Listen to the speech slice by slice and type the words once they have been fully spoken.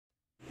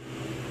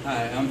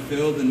Hi, I'm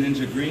Phil the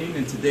Ninja Green,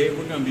 and today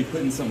we're going to be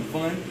putting some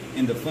fun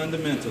in the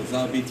fundamentals.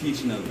 I'll be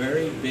teaching a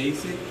very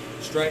basic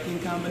striking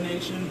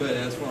combination, but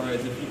as far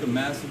as if you can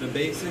master the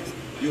basics,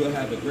 you will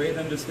have a great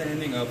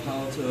understanding of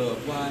how to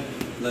apply.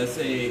 Let's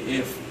say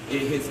if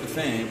it hits the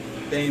fan,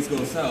 things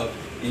go south,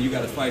 and you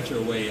got to fight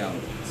your way out.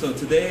 So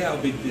today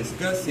I'll be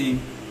discussing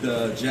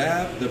the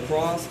jab, the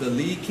cross, the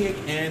lead kick,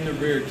 and the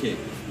rear kick.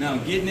 Now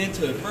getting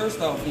into it,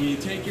 first off, when you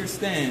take your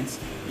stance,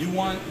 you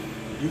want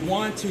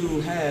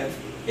to have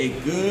a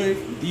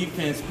good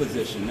defense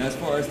position. As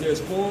far as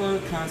there's 4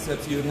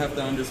 concepts you'd have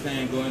to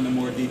understand, go into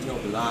more detail,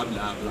 blah,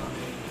 blah, blah.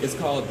 It's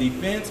called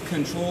defense,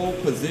 control,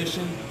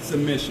 position,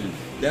 submission.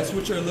 That's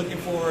what you're looking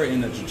for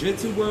in the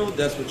jiu-jitsu world.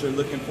 That's what you're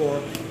looking for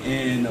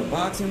in the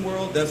boxing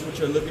world. That's what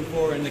you're looking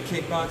for in the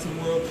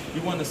kickboxing world.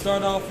 You want to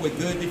start off with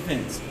good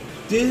defense.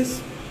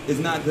 This is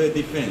not good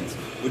defense.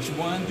 What you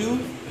want to do,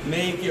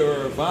 make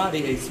your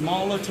body a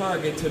smaller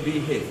target to be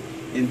hit.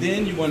 And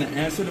then you want to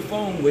answer the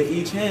phone with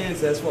each hand,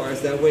 as far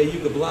as that way you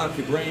can block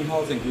your brain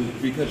housing group,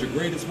 because your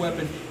greatest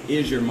weapon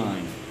is your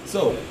mind.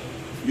 So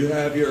you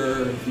have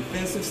your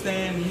defensive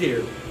stand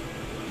here,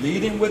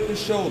 leading with the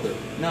shoulder.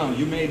 Now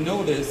you may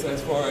notice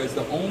as far as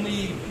the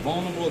only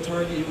vulnerable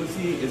target you will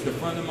see is the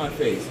front of my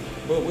face,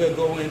 but we'll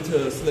go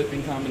into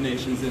slipping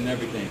combinations and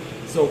everything.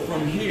 So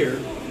from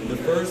here, the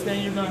first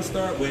thing you're going to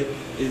start with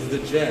is the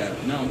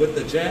jab. Now with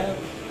the jab,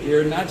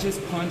 you're not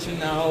just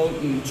punching out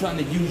and trying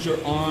to use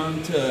your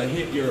arm to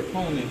hit your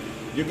opponent.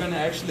 You're going to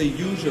actually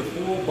use your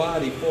full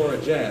body for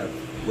a jab.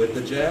 With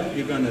the jab,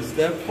 you're going to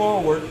step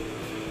forward,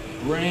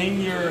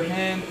 bring your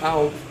hand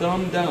out,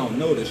 thumb down.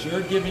 Notice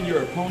you're giving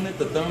your opponent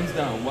the thumbs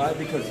down. Why?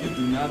 Because you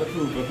do not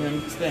approve of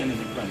him standing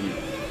in front of you.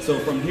 So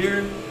from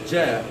here,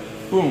 jab,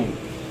 boom.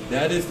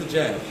 That is the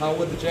jab. How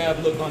would the jab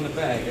look on the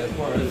back? As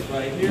far as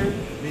right here,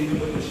 leading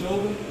with the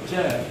shoulder,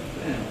 jab,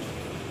 bam.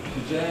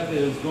 The jab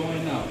is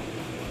going out.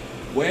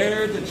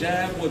 Where the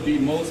jab would be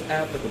most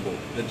applicable,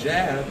 the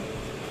jab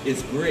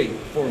is great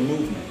for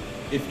movement.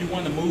 If you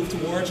want to move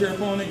towards your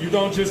opponent, you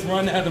don't just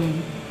run at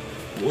him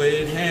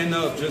with hand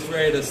up, just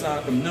ready to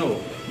sock him. No,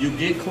 you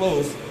get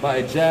close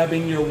by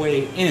jabbing your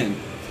way in.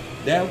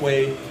 That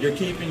way, you're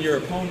keeping your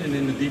opponent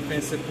in the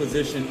defensive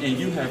position and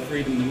you have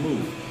freedom to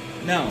move.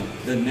 Now,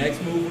 the next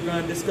move we're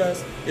going to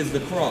discuss is the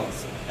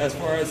cross. As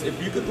far as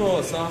if you could throw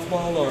a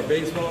softball or a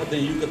baseball,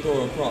 then you could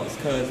throw a cross,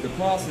 because the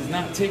cross is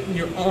not taking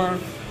your arm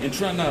and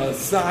trying to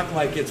sock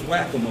like it's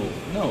whack-a-mole.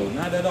 No,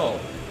 not at all.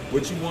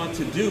 What you want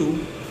to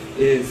do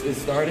is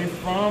starting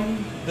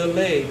from the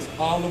legs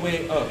all the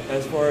way up.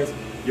 As far as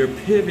you're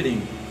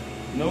pivoting,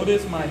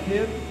 notice my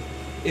hip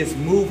is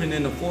moving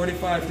in a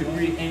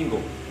 45-degree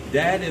angle.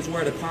 That is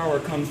where the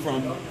power comes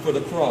from for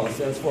the cross.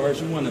 As far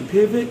as you want to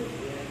pivot,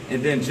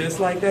 and then just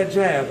like that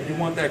jab, you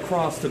want that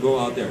cross to go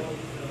out there.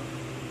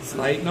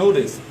 Slight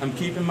notice, I'm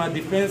keeping my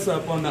defense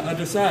up on the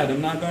other side.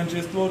 I'm not going to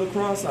just throw the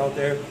cross out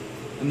there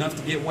enough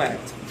to get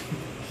whacked.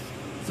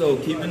 So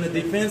keeping the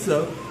defense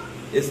up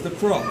is the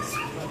cross.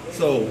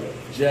 So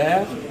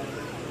jab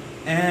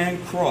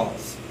and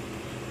cross.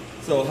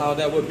 So how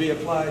that would be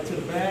applied to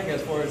the bag,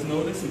 as far as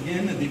notice,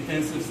 again, the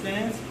defensive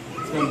stance,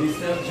 it's going to be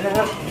step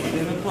jab,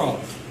 then a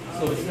cross.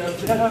 So step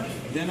jab,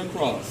 then a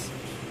cross.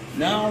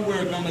 Now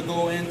we're going to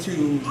go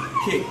into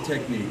kick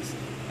techniques.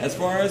 As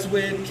far as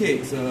with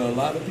kicks, a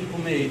lot of people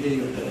they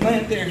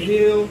plant their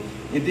heel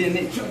and then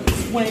they try to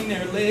swing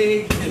their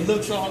leg. It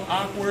looks all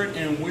awkward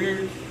and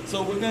weird.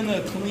 So we're going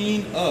to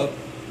clean up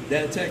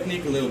that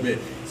technique a little bit.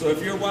 So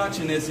if you're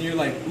watching this and you're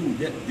like, ooh,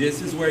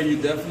 this is where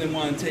you definitely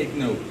want to take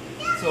note.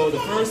 So the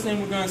first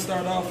thing we're going to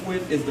start off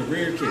with is the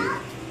rear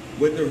kick.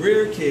 With the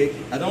rear kick,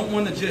 I don't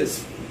want to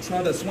just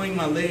try to swing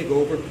my leg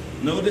over.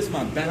 Notice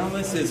my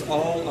balance is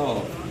all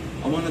off.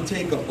 I want to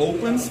take an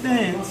open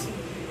stance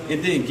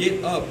and then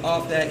get up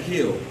off that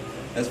heel.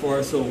 As far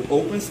as, so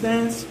open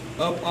stance,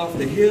 up off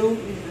the heel,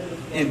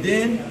 and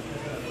then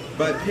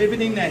by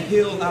pivoting that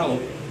heel out,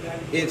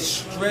 it's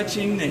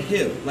stretching the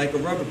hip like a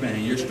rubber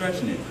band. You're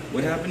stretching it.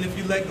 What happens if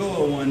you let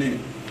go of one end?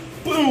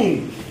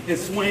 Boom! It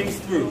swings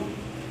through.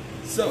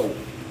 So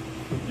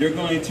you're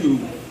going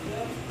to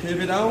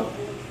pivot out,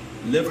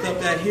 lift up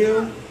that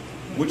heel.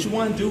 What you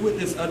want to do with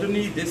this other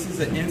knee, this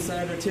is an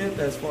insider tip,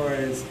 as far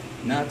as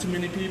not too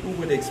many people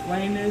would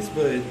explain this,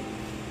 but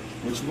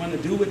what you want to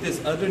do with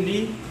this other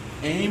knee,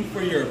 aim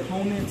for your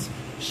opponent's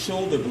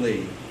shoulder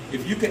blade.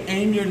 If you can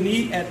aim your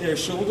knee at their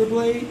shoulder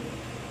blade,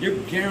 you're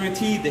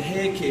guaranteed the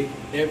head kick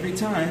every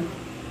time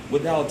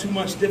without too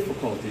much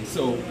difficulty.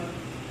 So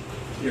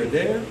you're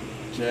there,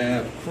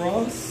 jab,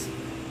 cross,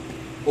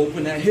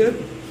 open that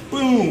hip,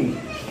 boom,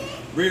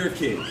 rear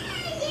kick.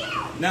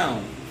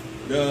 Now,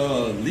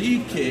 the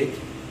lead kick,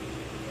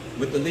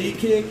 with the lead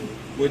kick,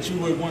 what you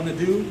would want to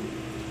do,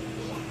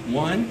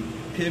 one,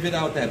 pivot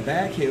out that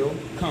back heel,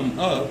 come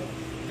up,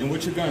 and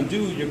what you're going to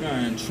do, you're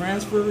going to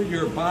transfer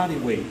your body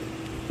weight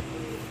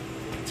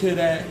to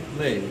that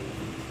leg.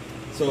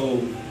 So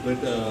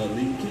with the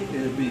lead kick,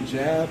 it would be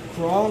jab,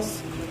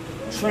 cross,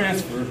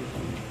 transfer,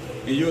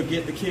 and you'll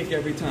get the kick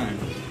every time.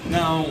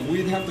 Now,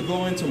 we'd have to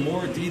go into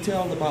more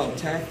detail about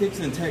tactics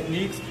and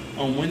techniques,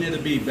 on when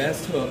it'll be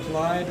best to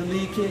apply the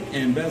lead kick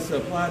and best to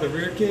apply the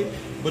rear kick.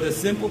 But a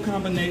simple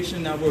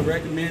combination I would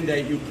recommend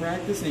that you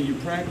practice, and you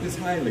practice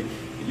highly.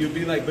 You'll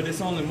be like, but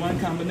it's only one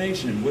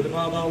combination. What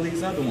about all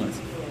these other ones?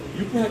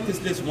 You practice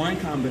this one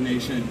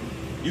combination,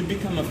 you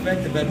become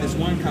effective at this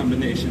one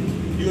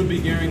combination, you'll be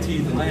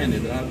guaranteed to land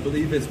it. I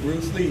believe it's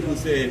Bruce Lee who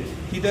said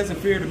he doesn't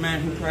fear the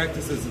man who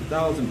practices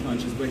 1,000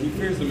 punches, but he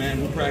fears the man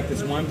who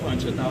practices one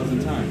punch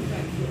 1,000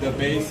 times. The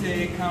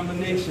basic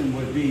combination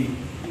would be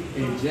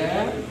a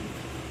jab,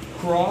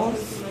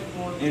 cross,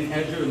 and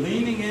as you're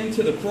leaning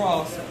into the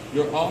cross,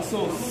 you're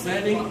also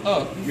setting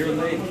up your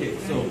leg kick.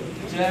 So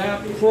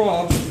jab,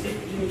 cross,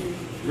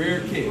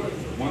 rear kick.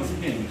 Once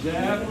again,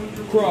 jab,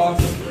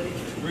 cross,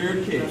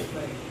 rear kick.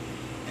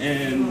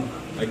 And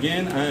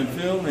again, I am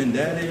Phil, and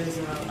that is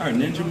our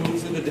ninja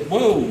moves of the day.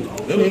 Whoa,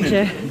 little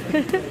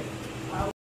ninja.